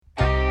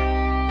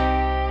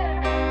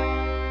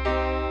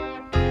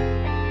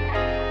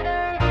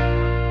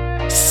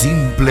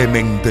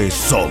Simplemente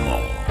somos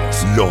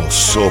los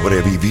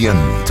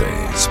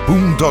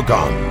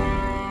sobrevivientes.com.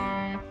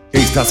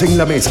 Estás en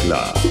la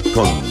mezcla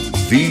con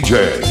DJ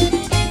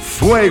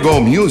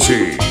Fuego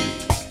Music.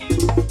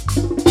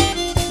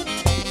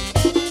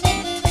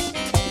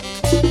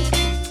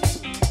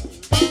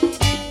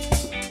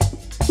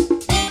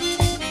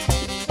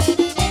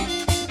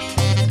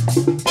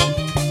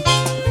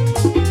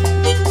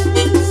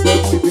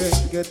 Sé muy bien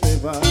que te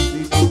vas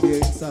y no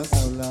piensas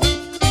hablar,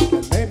 que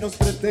al menos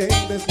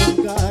pretendes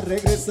nunca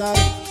regresar.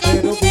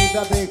 Pero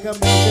vida, déjame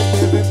que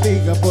te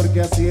bendiga,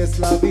 porque así es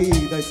la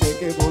vida y sé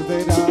que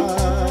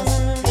volverás.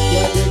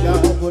 Ya ha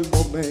llegado el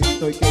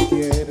momento y que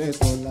quieres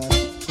volar,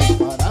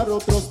 comparar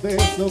otros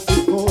besos y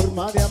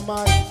forma de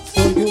amar.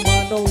 Soy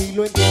humano y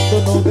lo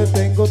entiendo, no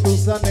detengo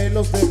tus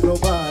anhelos de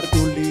probar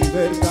tu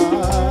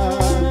libertad.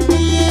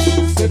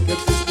 Sé que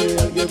existe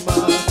alguien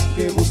más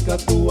que busca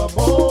tu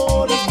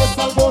amor y que es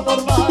algo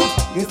normal,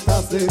 que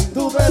estás en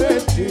tu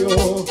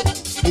derecho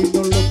y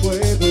no lo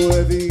puedo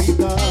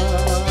evitar.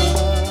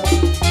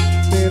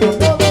 Pero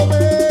no lo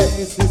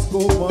beses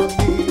como a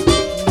mí,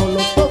 no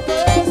lo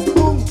toques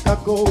nunca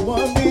como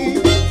a mí,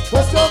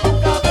 pues yo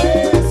nunca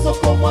beso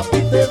como a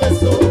ti te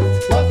beso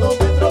cuando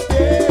me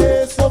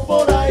tropiezo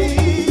por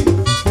ahí.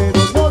 Pero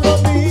no lo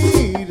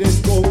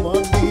mires como a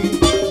mí,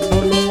 no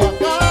lo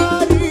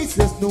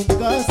acaricies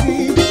nunca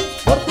así,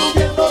 por tu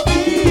bien lo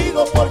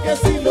digo, porque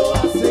si lo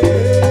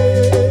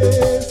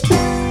haces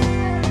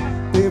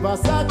te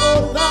vas a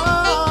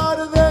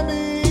acordar de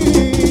mí.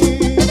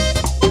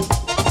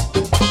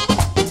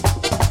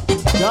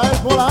 Ya el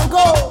Polanco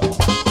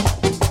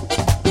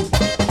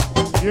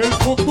Y el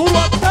futuro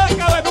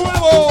ataca de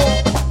nuevo.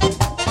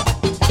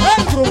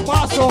 El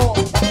grupazo.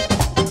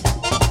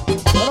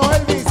 bueno,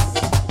 Elvis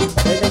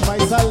en el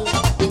maizal.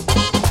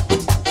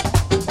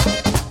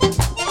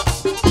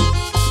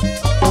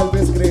 Tal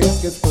vez crees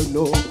que estoy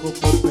loco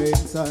por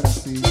pensar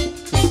así,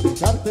 por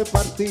dejarte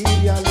partir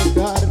y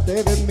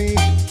alejarte de mí.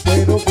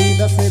 Pero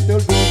vida, se te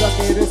olvida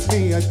que eres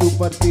mía y tu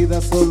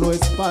partida solo es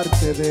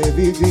parte de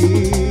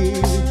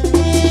vivir.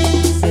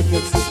 Sé que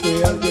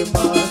existe alguien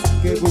más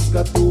que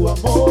busca tu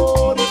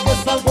amor y que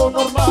es algo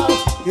normal,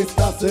 que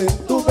estás en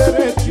tu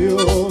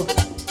derecho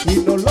y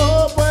no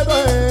lo puedo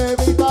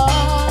evitar.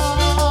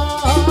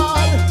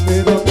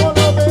 Pero no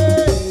lo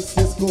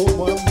beses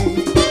como a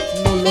mí,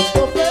 no lo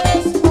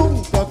toques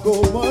nunca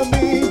como a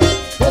mí,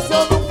 pues yo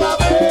nunca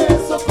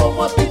beso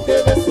como a ti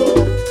te beso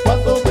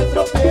cuando me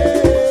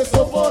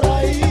tropiezo por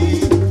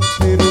ahí.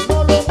 Pero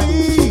no lo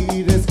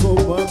mires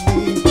como a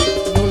mí,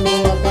 no lo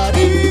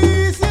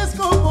acaricies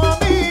como a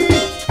mí,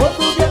 por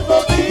tu bien lo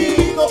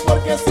digo,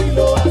 porque si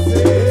lo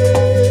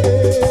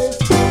haces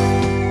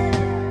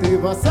te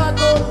vas a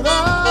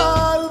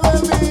acordar de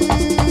mí.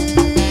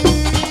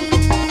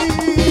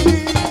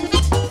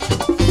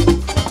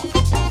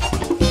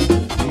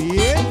 Y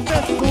este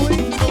es tu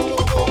hijo.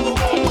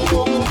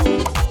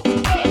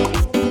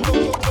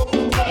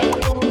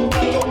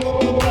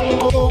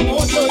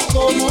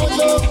 Como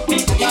yo,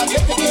 nadie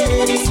te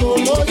quiere,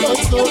 solo yo y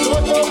solo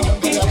yo.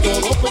 Ya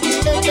todo por ti,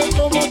 que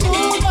como tú,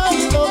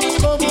 bailo,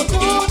 como tú,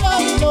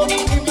 bailo. Y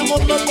mi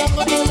amor lo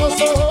llama de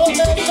los ojos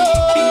de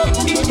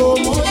Dios.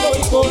 Como yo y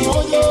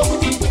como yo,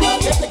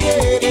 nadie te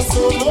quiere,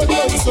 solo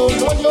yo y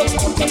solo yo.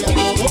 Ya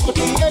todo por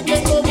ti, que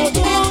como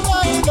tú,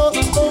 bailo,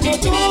 como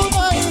tú,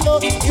 bailo.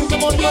 Y mi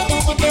amor lo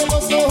llama de los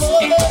ojos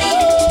de Dios.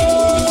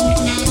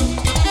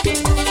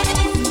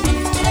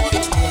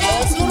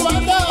 Es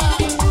Urbanda.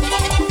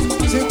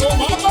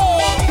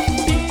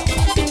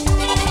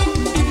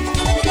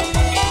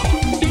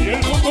 Y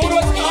el futuro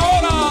es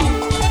ahora.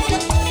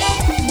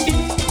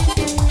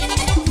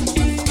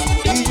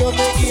 Y yo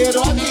te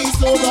quiero a ti,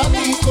 solo a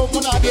ti, como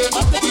nadie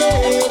más te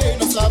quiere.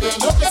 No sabes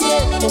lo que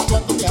siento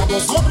cuando te hago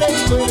sobre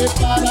tú eres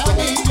para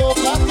mí, yo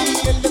para ti.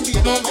 El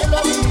destino me lo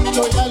ha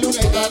dicho y la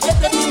luna está de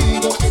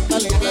testigo que esta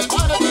letra es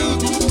para ti.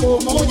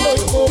 Como yo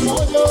y como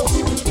yo,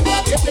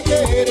 nadie te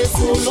quiere,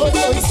 solo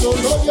yo y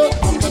solo yo.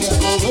 Haría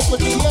todo por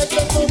ti, yo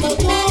como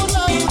tú,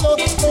 bailo,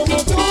 como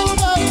tú,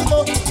 bailo.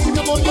 Y mi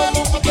amor lo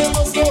amo de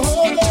los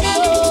ojos de Dios.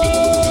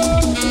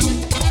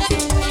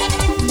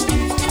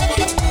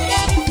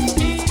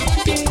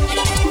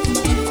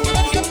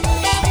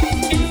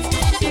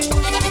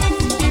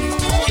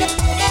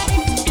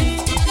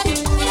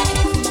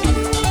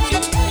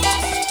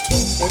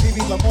 He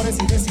vivido amores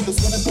y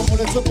desilusiones como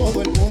lo hizo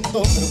todo el mundo,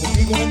 pero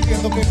contigo no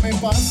entiendo qué me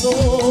pasó.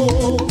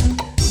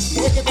 Y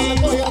es que cuando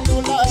estoy a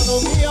tu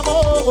lado, mi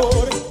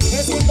amor,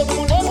 me siento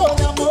como un lobo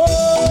de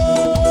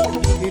amor.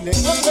 Y le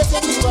encontré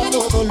sentido a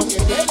todo lo que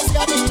te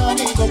decía mi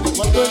amigo, que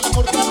cuando el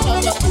amor te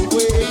atrapa, tú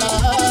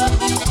vuelas.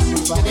 Mi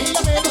familia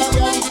me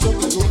había dicho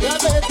que algún día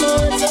de esto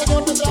el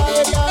Señor te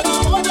traería el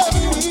amor de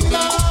mi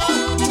vida.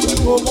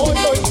 Como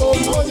yo y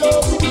como yo,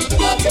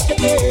 nadie que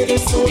te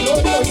eres, solo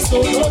yo y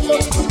solo yo.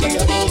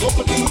 Haría todo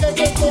por ti,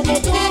 que como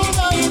tú,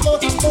 bailo,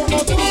 como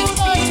tú,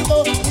 bailo.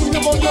 Y mi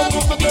amor lo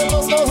amo de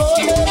los ojos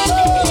de Dios.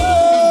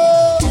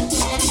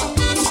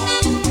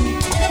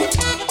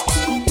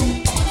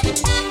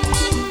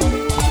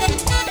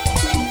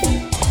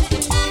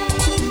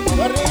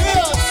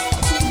 ¡Arriba!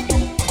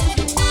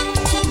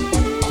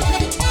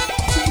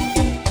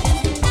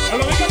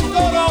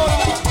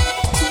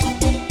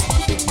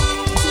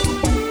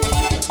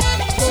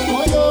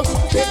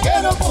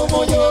 quiero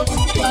como yo,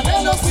 te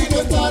anhelo si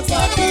no estás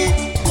aquí,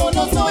 yo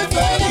no soy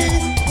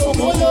feliz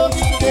como yo,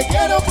 te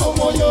quiero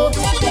como yo,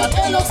 te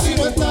anhelo si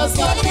no estás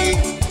aquí,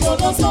 yo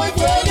no soy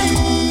feliz.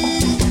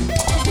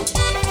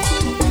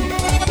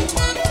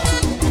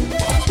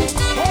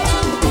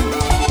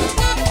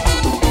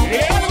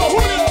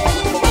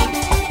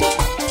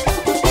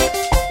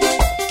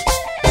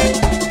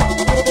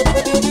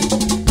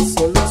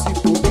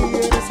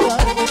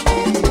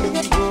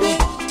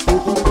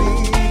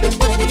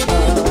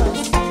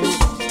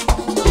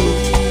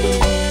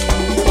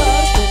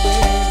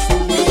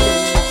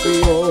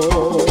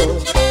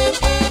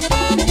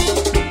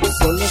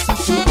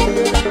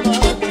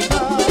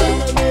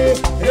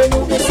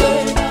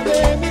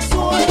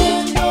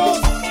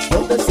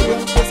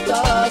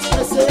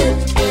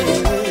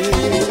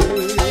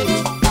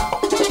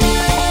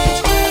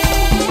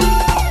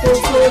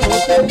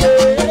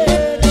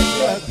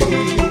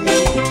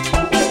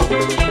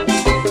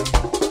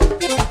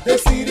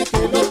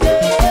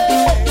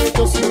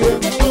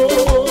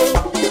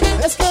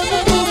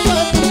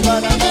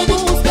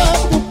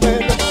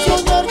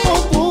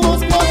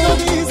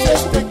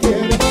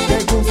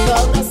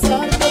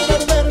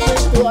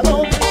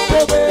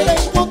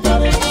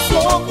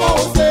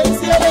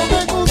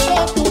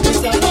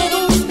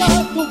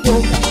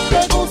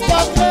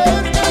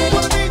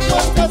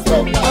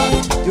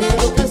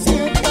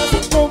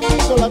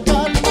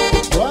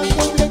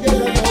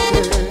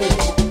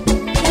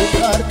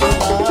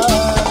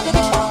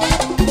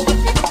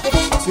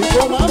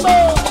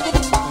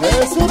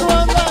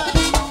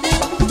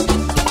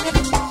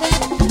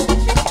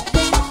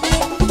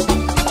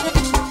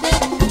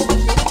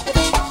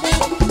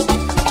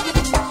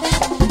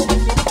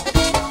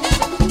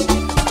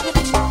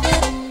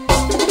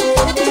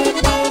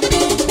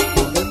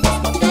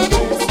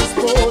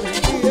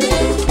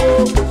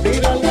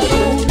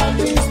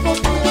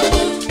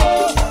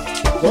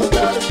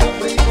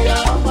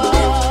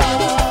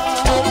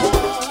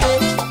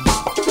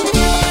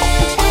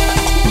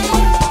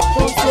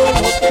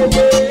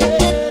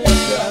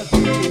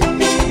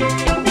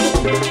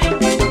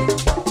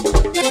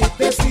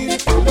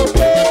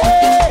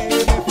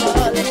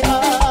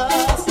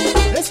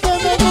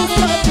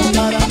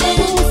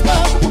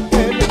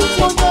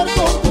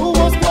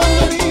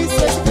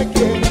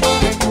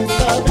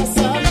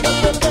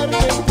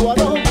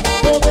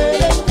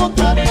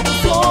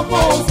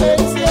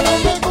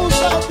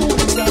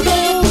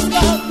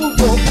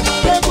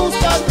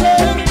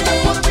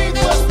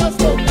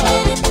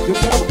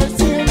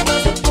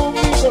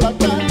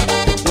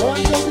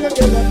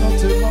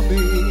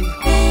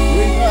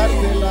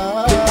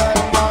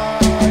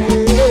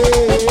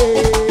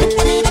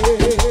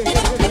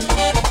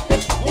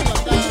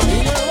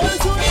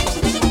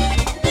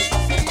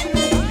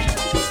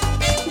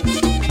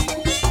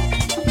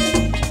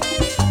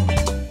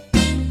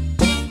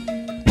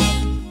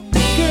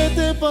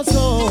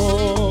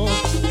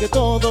 Que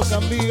todo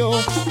cambió,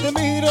 te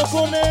miro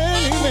con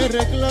él y me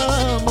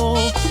reclamo,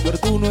 pero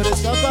tú no eres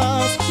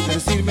capaz de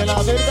decirme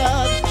la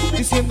verdad,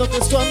 diciendo que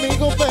es tu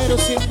amigo pero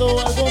siento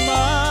algo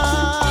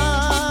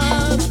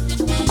más.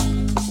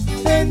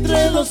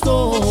 Entre los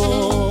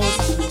dos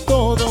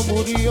todo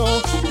murió,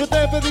 yo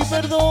te pedí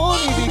perdón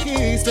y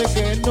dijiste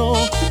que no,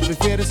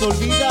 prefieres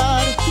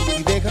olvidar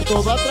y dejar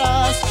todo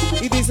atrás,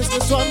 y dices que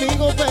es tu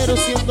amigo pero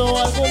siento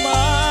algo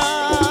más.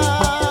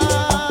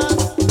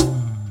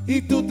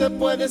 Y tú te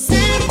puedes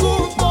ir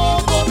junto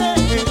con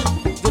él,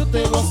 yo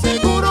te lo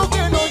aseguro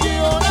que no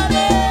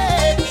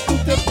lloraré. Tú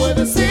te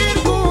puedes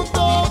ir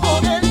junto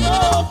con él,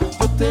 no,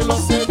 yo te lo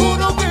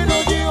aseguro que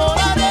no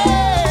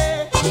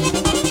lloraré.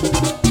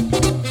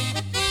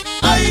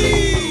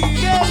 ¡Ay,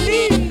 qué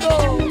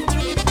lindo!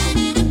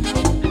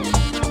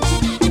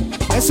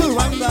 Es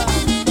Urbanda.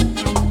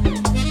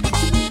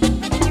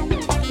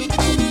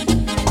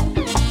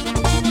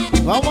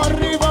 Vamos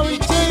arriba,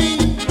 biche.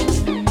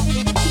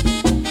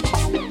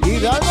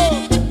 Hidalgo,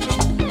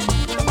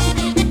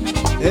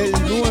 el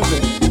 9.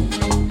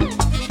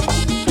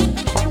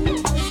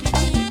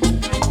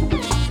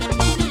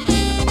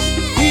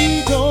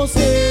 Y yo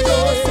sé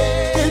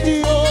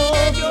que yo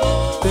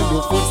tengo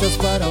fuerzas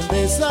para un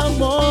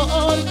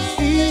desamor.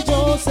 Y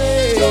yo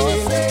sé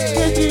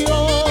que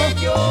yo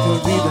te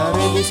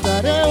olvidaré,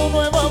 buscaré un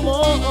nuevo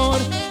amor.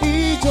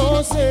 Y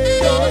yo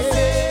sé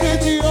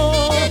que yo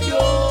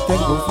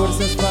tengo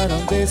fuerzas para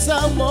un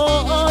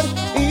desamor.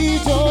 Y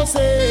yo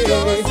sé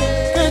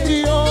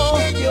que yo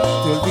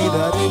te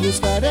olvidaré y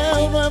buscaré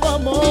un nuevo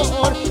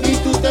amor. Y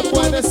tú te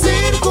puedes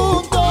ir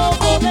junto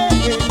con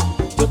él,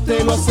 yo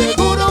te lo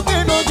aseguro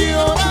que no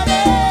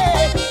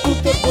lloraré. Tú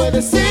te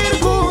puedes ir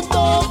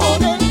junto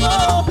con él,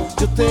 no,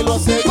 yo te lo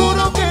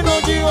aseguro que no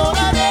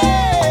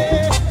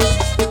lloraré.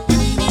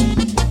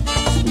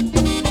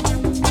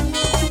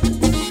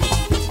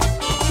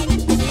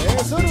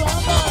 Es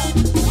Urbanda,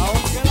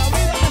 aunque la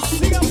vida me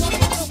siga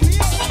poniendo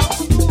miedo.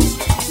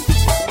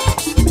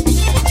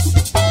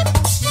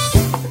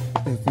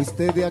 Te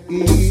fuiste de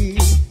aquí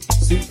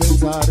sin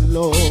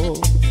pensarlo,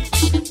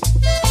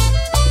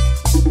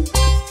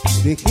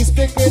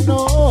 Dijiste que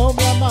no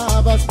me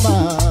amabas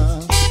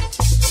más.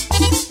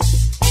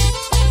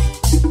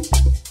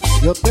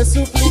 Yo te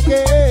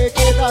supliqué,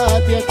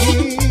 quédate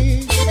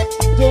aquí.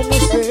 Yo no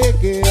sé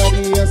qué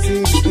haría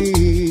sin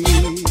ti.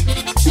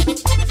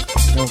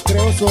 No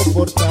creo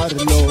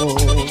soportarlo.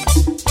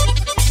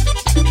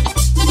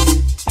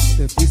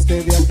 Te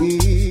fuiste de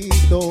aquí,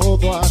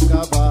 todo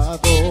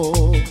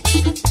acabado.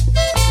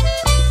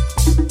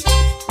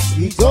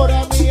 Y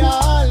llora mi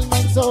alma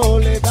en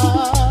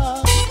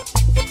soledad.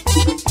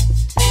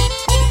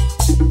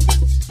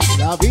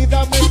 La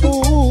vida me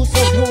puso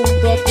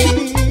junto a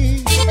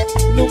ti.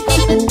 Nunca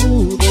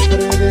pude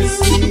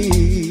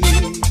predecir.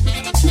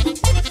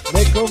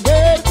 Me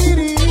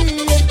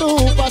convertiría en tu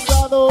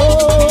pasado.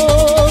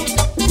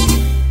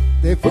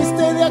 Te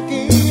fuiste de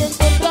aquí,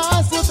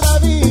 encontraste otra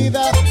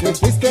vida. Te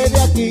fuiste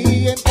de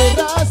aquí,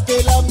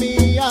 enterraste la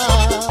mía.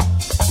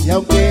 Y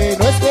aunque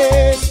no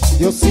estés,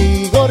 yo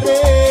sigo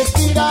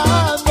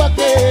respirando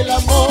aquel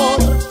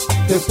amor.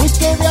 Te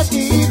fuiste de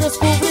aquí,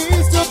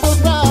 descubriste otros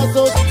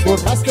brazos.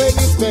 Borraste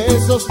mis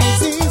besos, me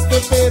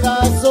hiciste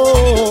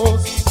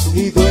pedazos.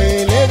 Y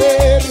duele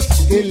ver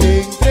que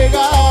le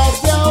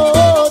entregaste a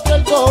otro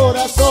el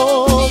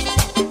corazón.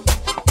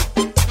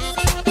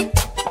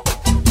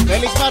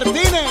 Félix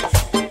Martínez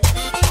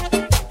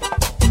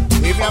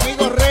y mi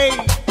amigo Rey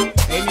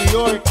en New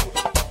York.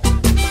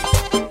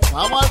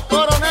 Vamos al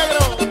coro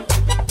negro.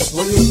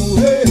 Oye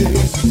mujer,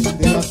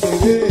 déjate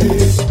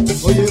ver.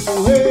 Oye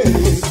mujer,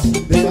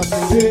 déjate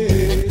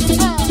ver.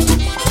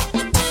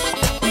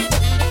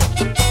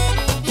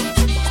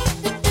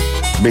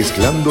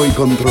 Mezclando y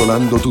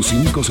controlando tus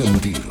 5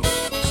 sentidos.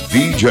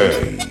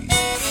 DJ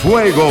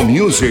Fuego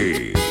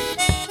Music.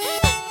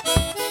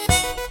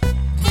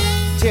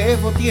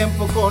 Llevo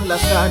tiempo con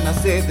las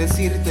ganas de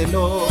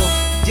decírtelo.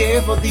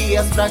 Llevo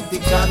días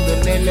practicando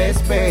en el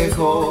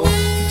espejo.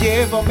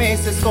 Llevo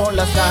meses con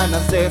las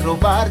ganas de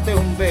robarte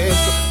un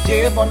beso.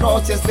 Llevo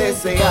noches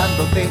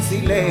deseándote en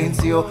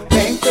silencio.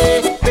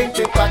 Vente,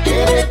 vente pa'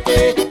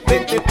 quererte.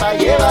 Vente pa'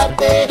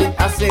 llevarte.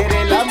 Hacer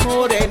el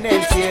amor en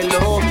el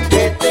cielo.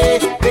 Vete,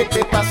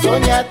 vete pa'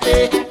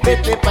 soñarte.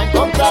 Vete pa'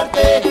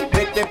 encontrarte.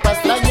 Vete pa'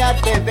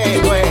 extrañarte de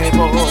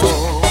nuevo.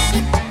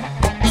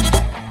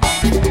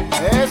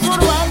 Es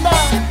Urbanda.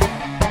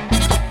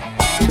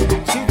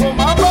 Chico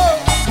Mambo.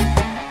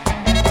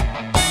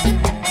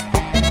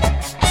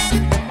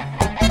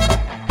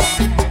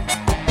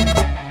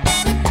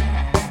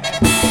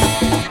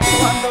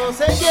 Cuando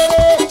se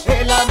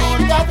quiere, el amor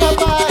te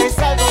atrapa. Es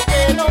algo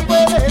que no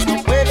puedes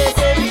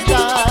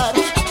evitar.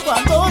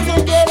 Cuando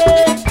se quiere,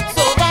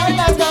 sobran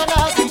las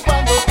ganas. Y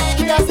cuando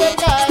tú te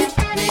acercas,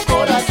 mi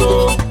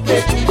corazón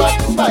retumba,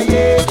 tumba,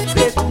 yeah.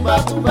 Retumba,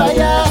 tumba,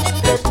 ya.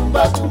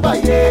 Retumba, tumba,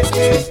 yeah.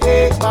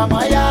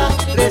 Vamos allá.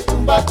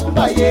 Retumba,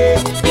 tumba,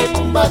 yeah.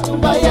 Retumba,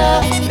 tumba,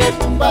 ya.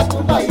 Retumba,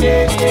 tumba,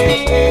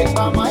 yeah.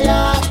 Vamos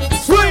allá.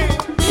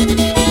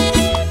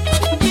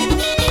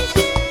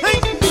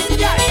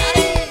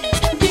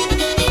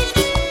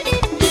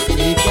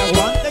 Y que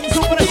aguanten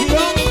su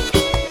presión.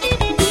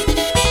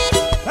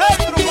 El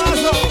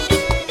grupazo.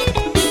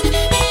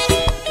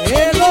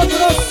 El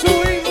otro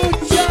swing,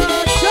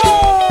 muchacho.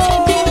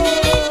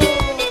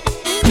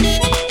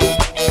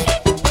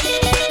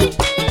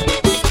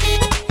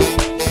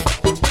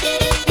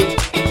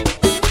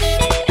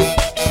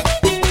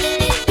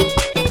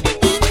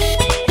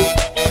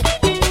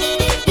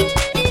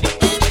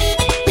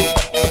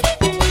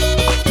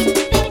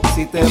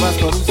 Si te vas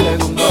por un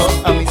segundo,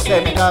 a mí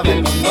se me acaba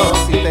el mundo.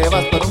 Si te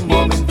vas por un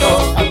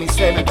momento, a mí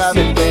se me acaba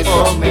el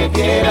beso. Me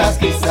vieras,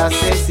 quizás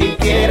te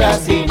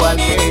sintieras igual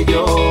que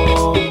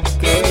yo,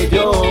 que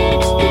yo.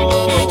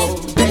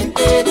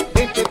 Vente,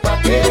 vente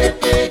pa'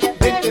 quererte,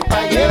 vente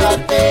pa'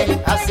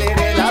 llevarte, hacer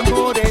el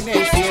amor en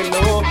el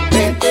cielo.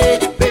 Vente,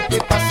 vete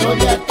pa'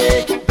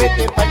 soñarte,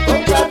 vete pa'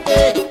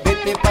 encontrarte,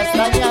 vete pa'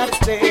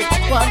 extrañarte.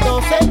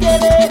 Cuando se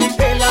quiere,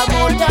 el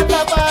amor te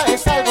atrapa,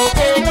 es algo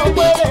que no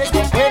puedes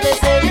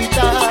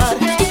evitar.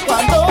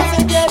 Cuando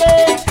se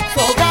quiere,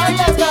 sobran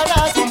las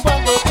ganas. Y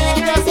cuando tú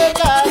te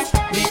acercas,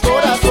 mi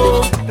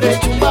corazón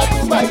retumba,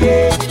 tumba,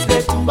 yeah.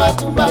 Retumba,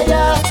 tumba,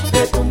 ya.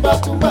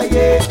 Retumba, tumba,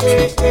 yeah.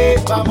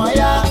 Vamos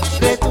allá.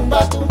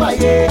 Retumba, tumba,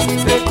 yeah.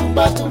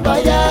 Retumba, tumba,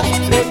 ya.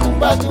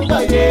 Retumba,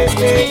 tumba,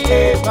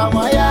 yeah.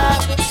 Vamos allá.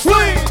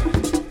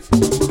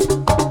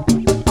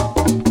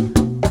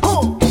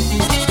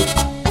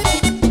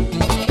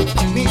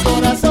 Mi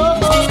corazón,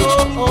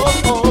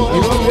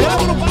 El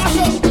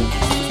grupazo.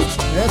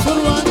 es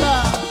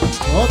Urbanda,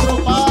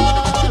 otro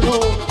palo.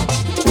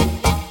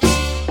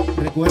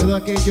 Recuerdo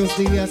aquellos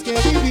días que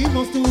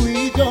vivimos tú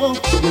y yo,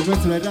 y el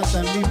nuestro era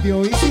tan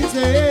limpio y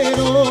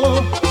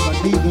sincero.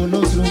 Maldigo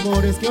los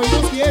rumores que hoy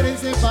nos quieren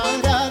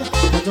separar.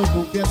 Ya no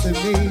confías en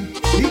mí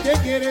y te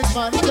quieres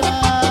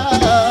marchar.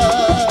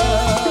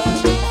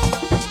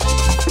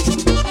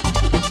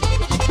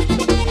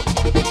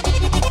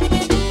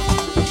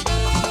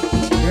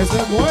 Que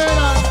se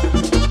mueran.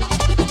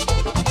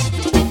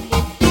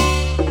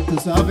 Tú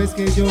sabes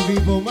que yo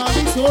vivo,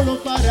 mami,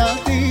 solo para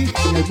ti.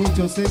 Y hay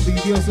muchos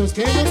envidiosos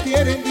que nos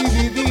quieren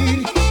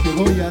dividir. Que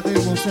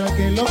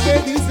que lo que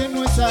dicen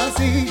no es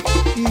así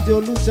y yo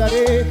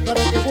lucharé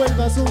para que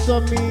vuelvas junto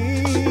a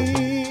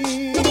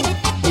mí.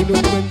 Y no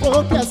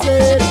encuentro qué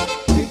hacer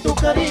sin tu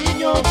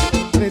cariño,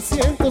 me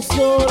siento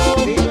solo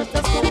si no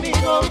estás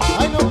conmigo.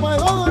 Ay, no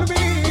puedo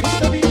dormir,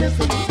 esta vida es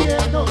un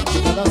infierno,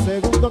 cada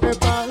segundo que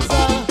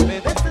pasa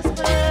me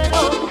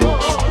desespero.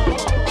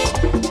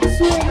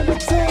 Suena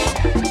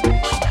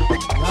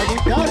la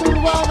guitarra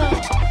urbana.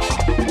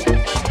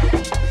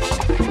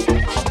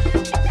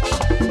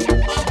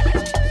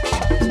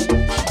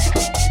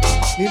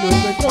 Y no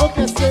encuentro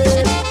qué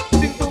hacer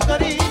sin tu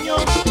cariño,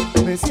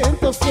 me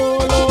siento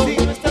solo si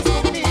no estás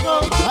conmigo.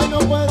 Ay, no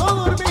puedo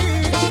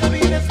dormir, esta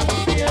vida es un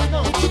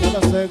infierno, cada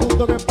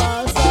segundo que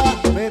pasa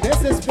me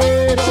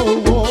desespero.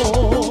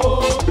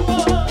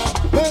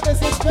 Me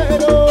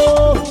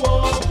desespero,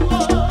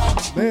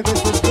 me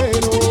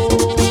desespero.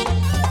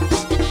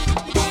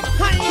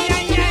 Ay,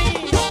 ay,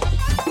 ay.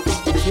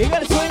 Sigue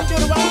el sueño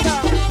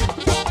Urbanda,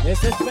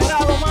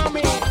 desesperado,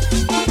 mami.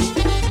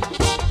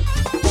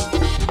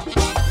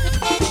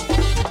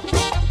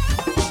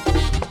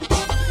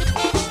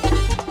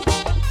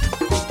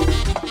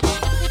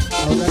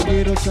 Ahora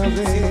quiero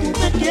saber si tú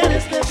me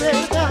quieres de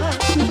verdad,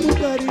 si tu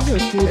cariño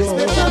es puro, es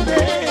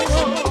verdadero.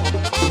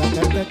 La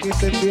carta que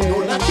te envié no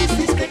la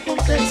quisiste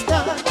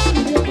contestar, y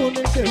yo con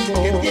el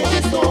temor que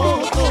tienes todo.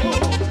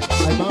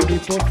 Ay, mami,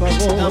 por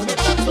favor, dame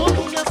tan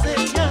solo una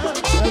señal,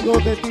 algo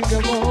de ti, mi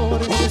amor,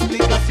 una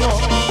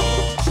explicación,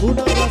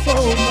 una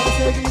razón para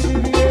seguir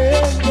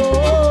viviendo.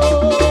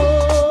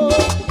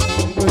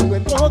 No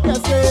encuentro qué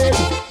hacer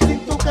sin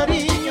tu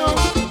cariño,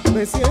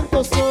 me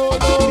siento solo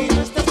si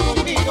no estás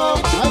conmigo.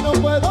 Ay, no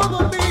puedo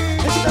dormir,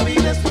 esta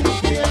vida es un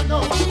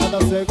infierno, cada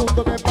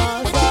segundo que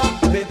pasa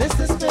me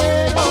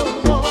desespero.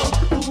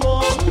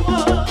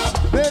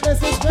 Me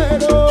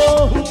desespero.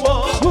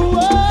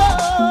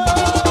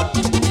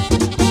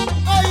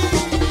 Ay.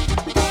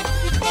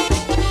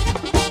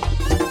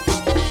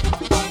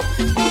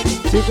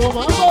 Chico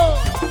Mambo,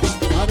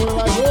 a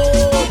Nueva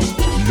York.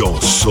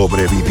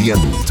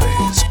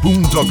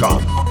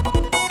 Lossobrevivientes.com.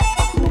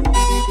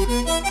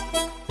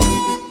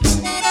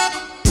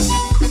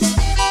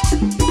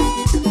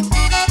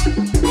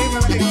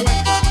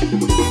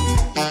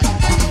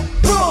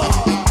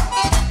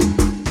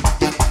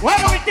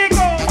 Bueno, mi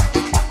tico.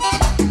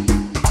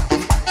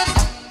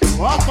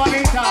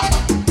 Guapanita.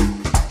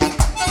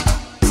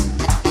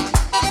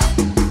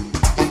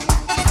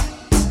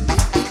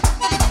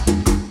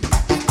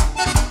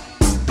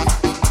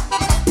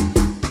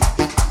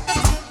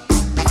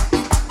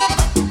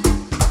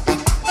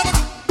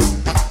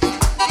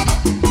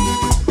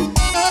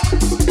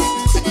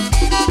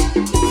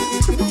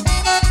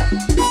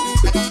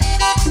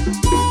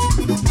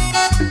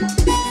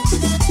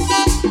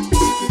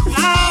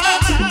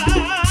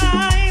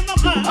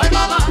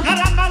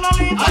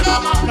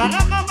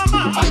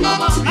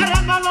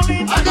 Caramba,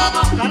 Lolita,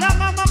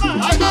 caramba,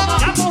 mamá,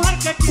 la mujer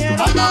que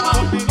quiero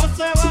conmigo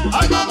se va,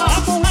 la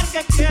mujer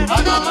que quiero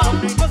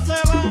conmigo se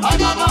va,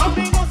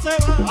 conmigo se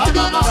va,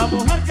 la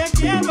mujer que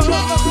quiero.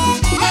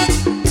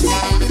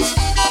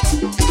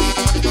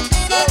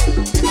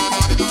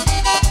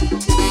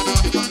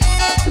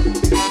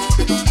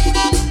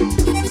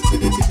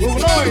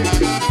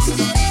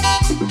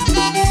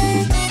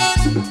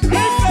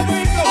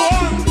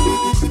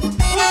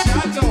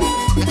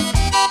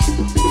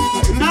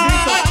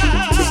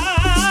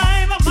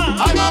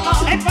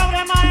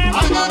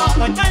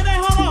 Hoy te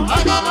dejo dos,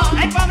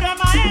 el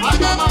problema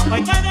es,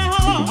 hoy te dejo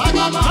dos,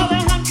 no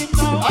dejan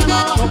quitado,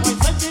 como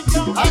ese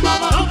chichón, no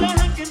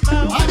dejan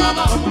quitado,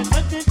 como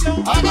ese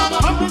chichón, como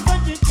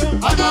ese chichón,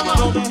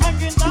 no dejan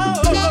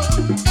quitado.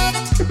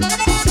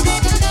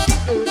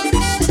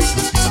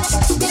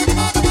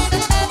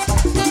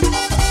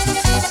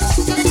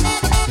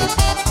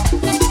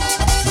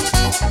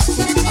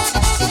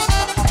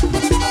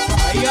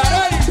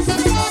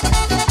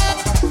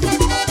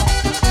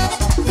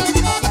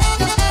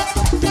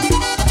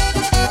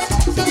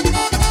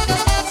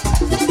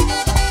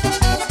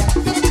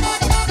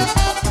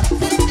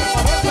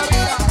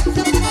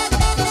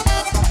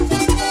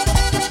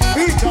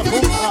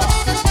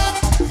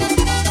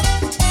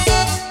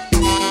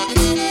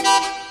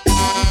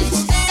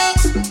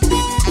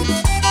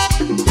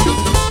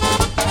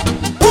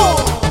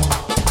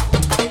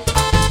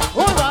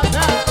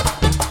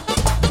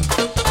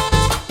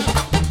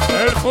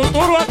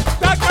 Futuro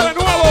ataca de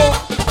nuevo.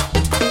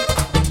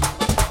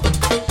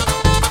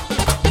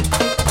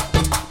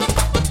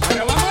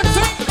 Pero vamos a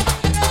seguir.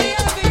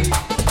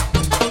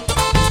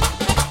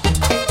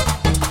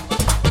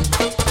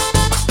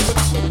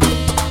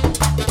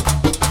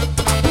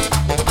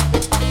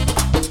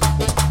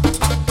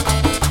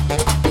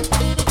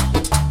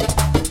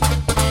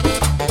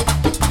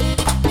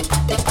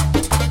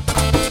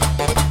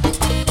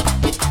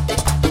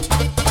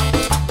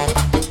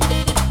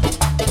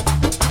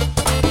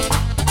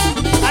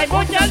 Hay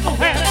muchas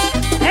mujeres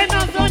que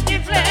no son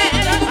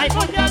chifleras, hay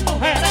muchas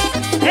mujeres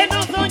que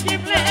no son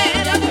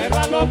chifleras, pero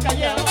a los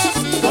callados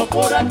son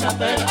pura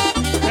candela,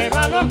 pero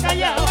a los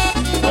callados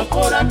son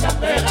pura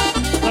candela,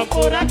 son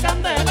pura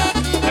candela,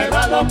 pero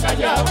a pero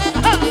callado.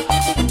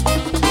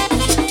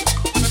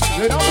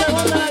 Si no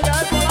preguntan allá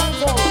el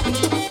Polanco.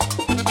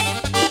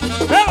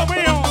 De lo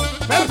mío,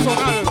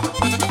 personal.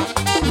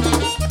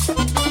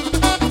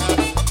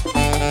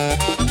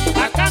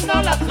 Sacando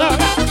la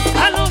soga,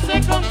 a luce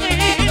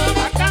conmigo.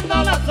 Sacando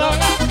la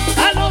soga,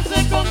 a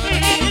luce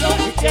conmigo.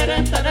 Y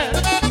quieren tener,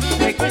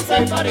 mi cuisa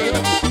el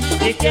marido.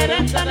 Y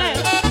quieren tener,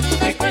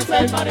 mi cuisa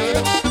el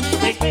marido.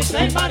 Mi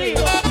cuisa el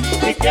marido.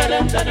 Y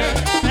quieren tener.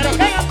 Pero que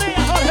días,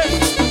 Jorge,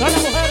 son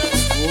las mujeres.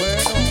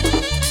 Bueno.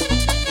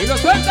 Y lo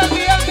suelta el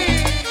día.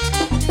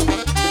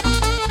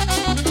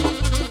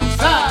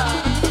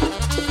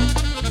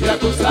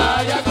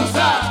 Yakuza,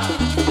 Yakuza.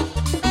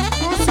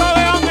 Tú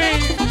sabes a mí.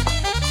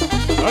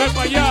 Dale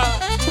para allá.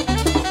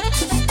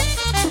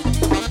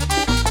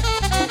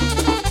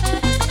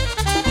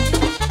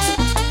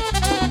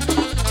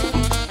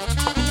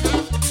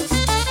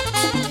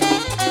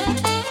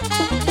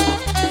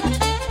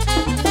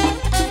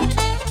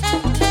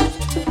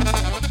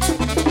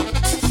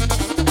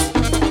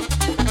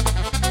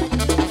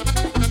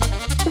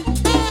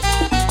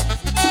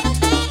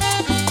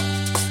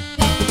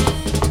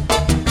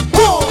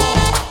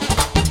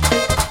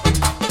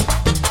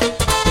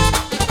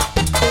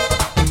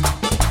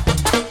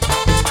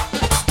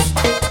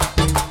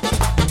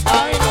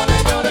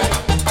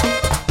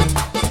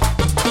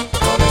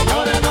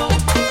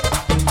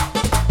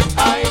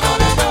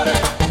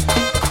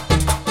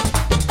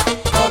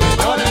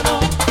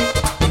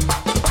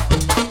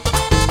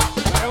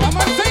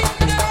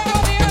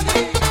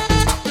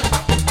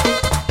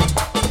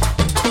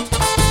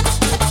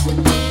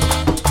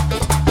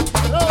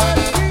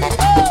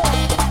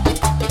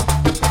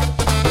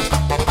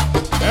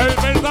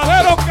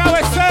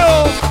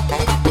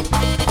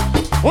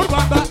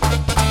 Urbanda.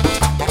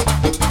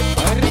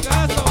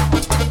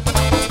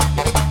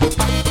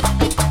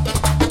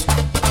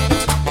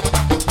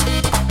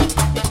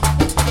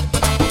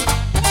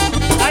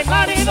 Ay,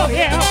 marido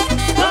viejo,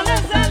 no le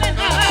sale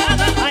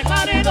nada. Ay,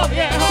 marido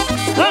viejo,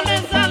 no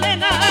le sale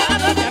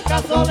nada. Si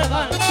acaso le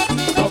dan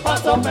sopa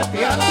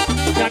sopeteada,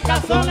 si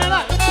acaso le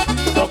dan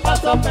sopa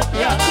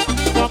sopeteada,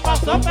 sopa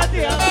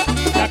sopeteada,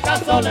 si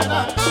acaso le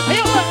dan.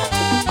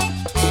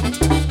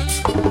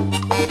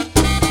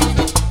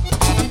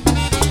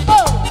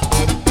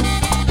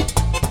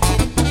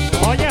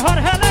 Oye,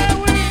 Jorge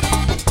Lewis,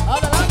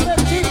 Adelante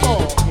el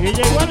chico. y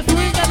llegó el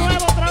swing de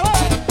nuevo otra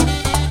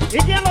vez. ¿Y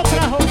quién lo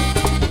trajo?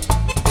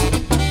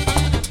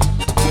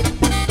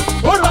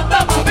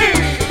 Urbanda,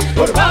 mami,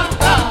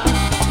 Urbanda.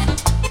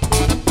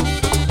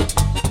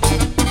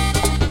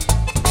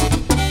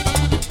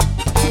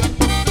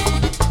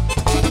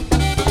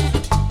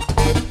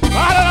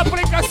 Para la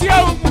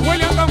aplicación,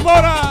 William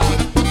Tambora.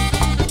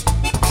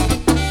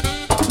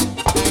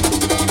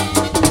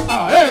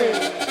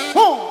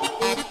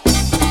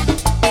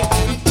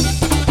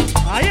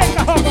 Ahí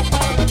encajó,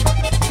 compadre.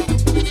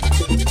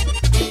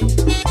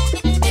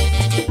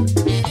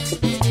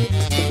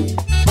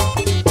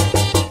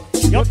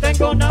 Yo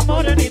tengo una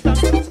morenita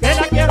que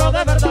la quiero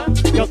de verdad.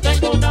 Yo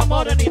tengo una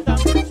morenita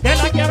que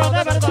la quiero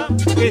de verdad.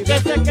 Y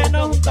desde que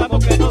nos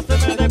juntamos que no se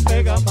me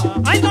despega más.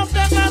 Ay, no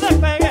se me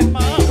despegue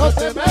más. No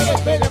te me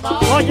despegues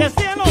más. Oye,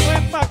 cielo,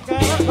 ven pa' acá.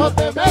 No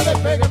te me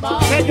despegues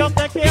más. Que yo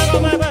te quiero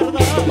de verdad.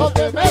 No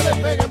te me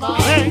despegues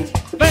más. Ven,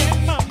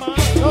 ven, mamá.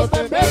 No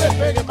te me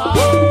despegues más.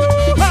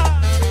 ¡Ja!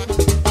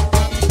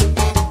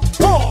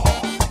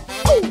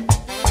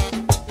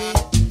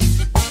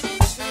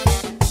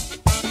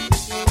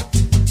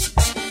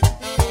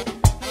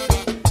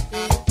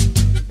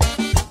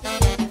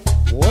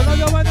 Bueno,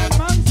 yo ven el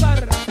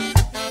Mansar.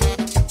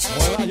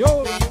 Nueva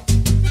York.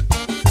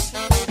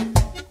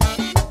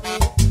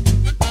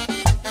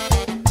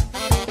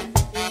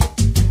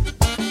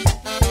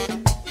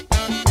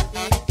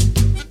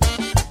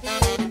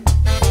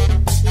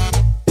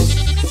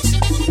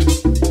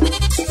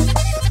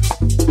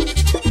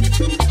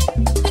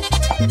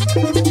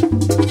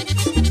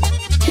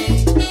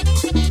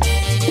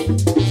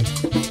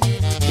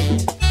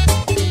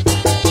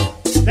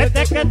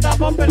 Desde que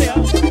estamos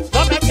peleados,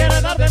 no me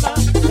quiere dar de nada.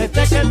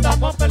 Desde que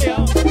estamos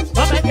peleados,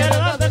 no me quiere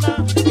dar de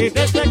nada. Y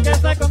desde que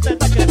se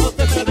contenta que no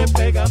se me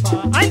despega más.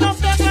 Ay, no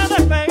se me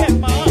despegue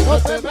más. No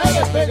te me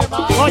despegues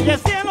más. Oye,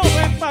 cielo,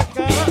 ven pa'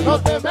 acá. No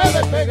te me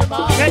despegues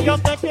más. Que yo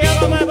te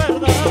quiero de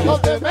verdad. No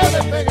te me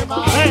despegues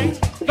más. Ven,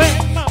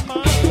 ven,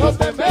 mamá. No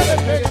te me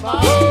despegues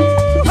más.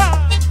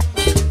 ¡Ja!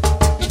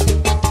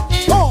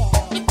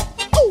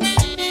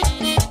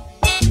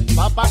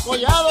 Papá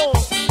Collado.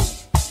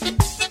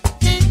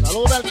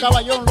 Saluda al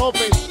Caballón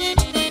López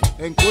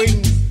en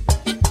Queens.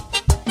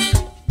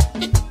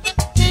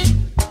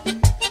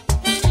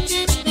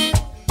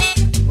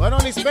 Bueno,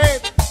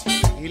 Lisbeth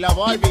y la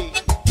Barbie.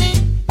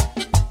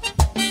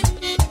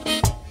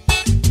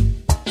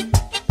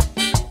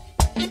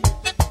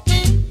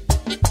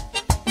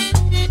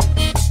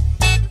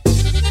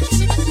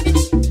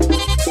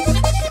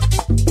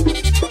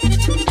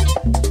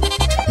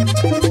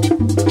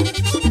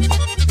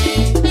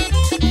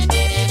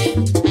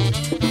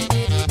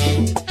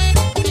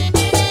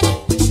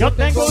 Yo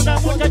tengo una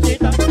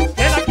muchachita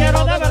que la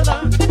quiero de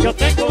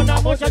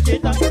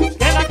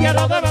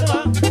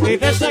Y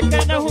desde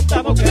que nos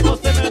juntamos que no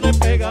se me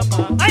despega más.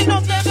 Ay,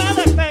 no se me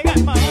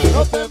despegue más.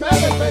 No te me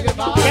despegues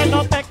más. Que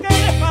no te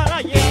quedes para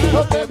allá.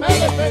 No te me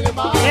despegues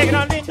más.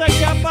 Negra linda y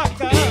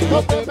chapaca.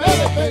 No te me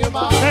despegues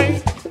más.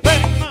 Ven,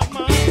 ven,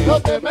 mamá. No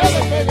te me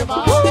despegues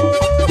más.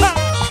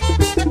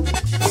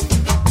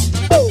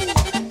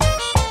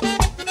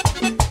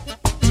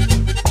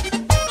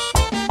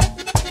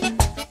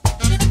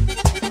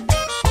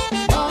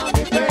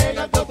 Mami,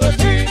 pégate otro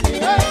chin,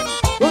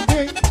 un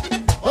chin,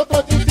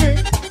 otro chin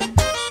chin.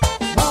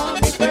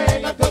 Mami,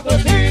 pégate otro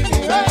chin,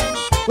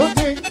 un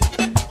chin,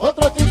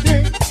 otro chin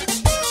chin.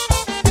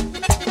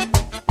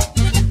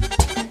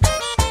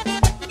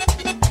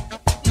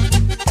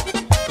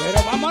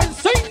 Pero vamos al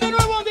swing de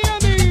nuevo,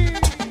 Diani.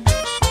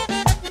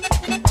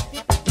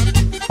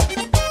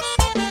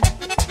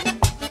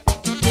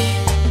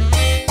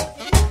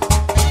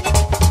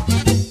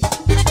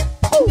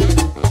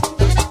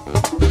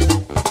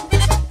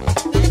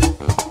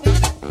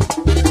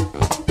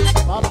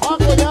 Papá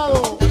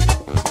Collado.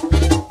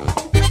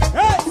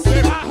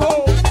 Ese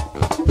bajo.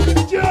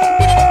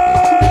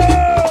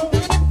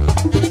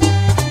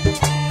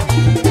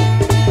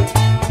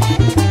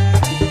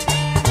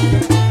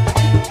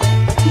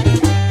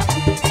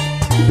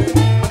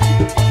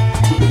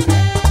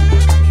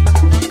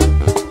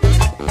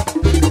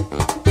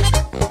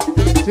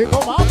 Chico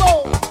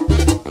Mambo.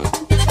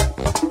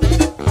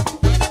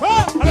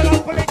 Bájale la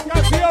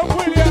aplicación,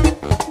 William.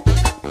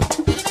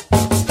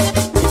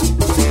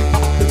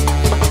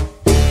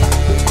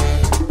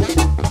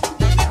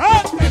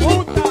 ¡Ah, te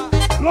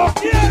gusta! ¡Lo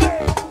quiere!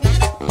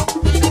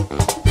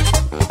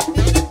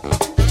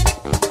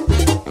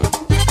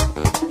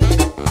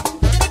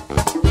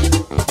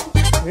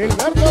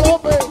 Gilberto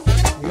López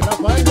y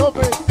Rafael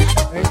López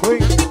en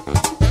Queen.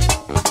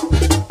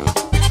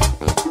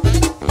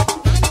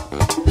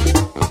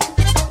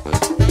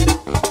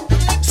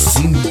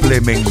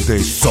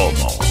 Simplemente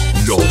somos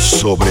los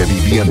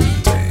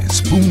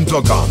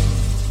sobrevivientes.com.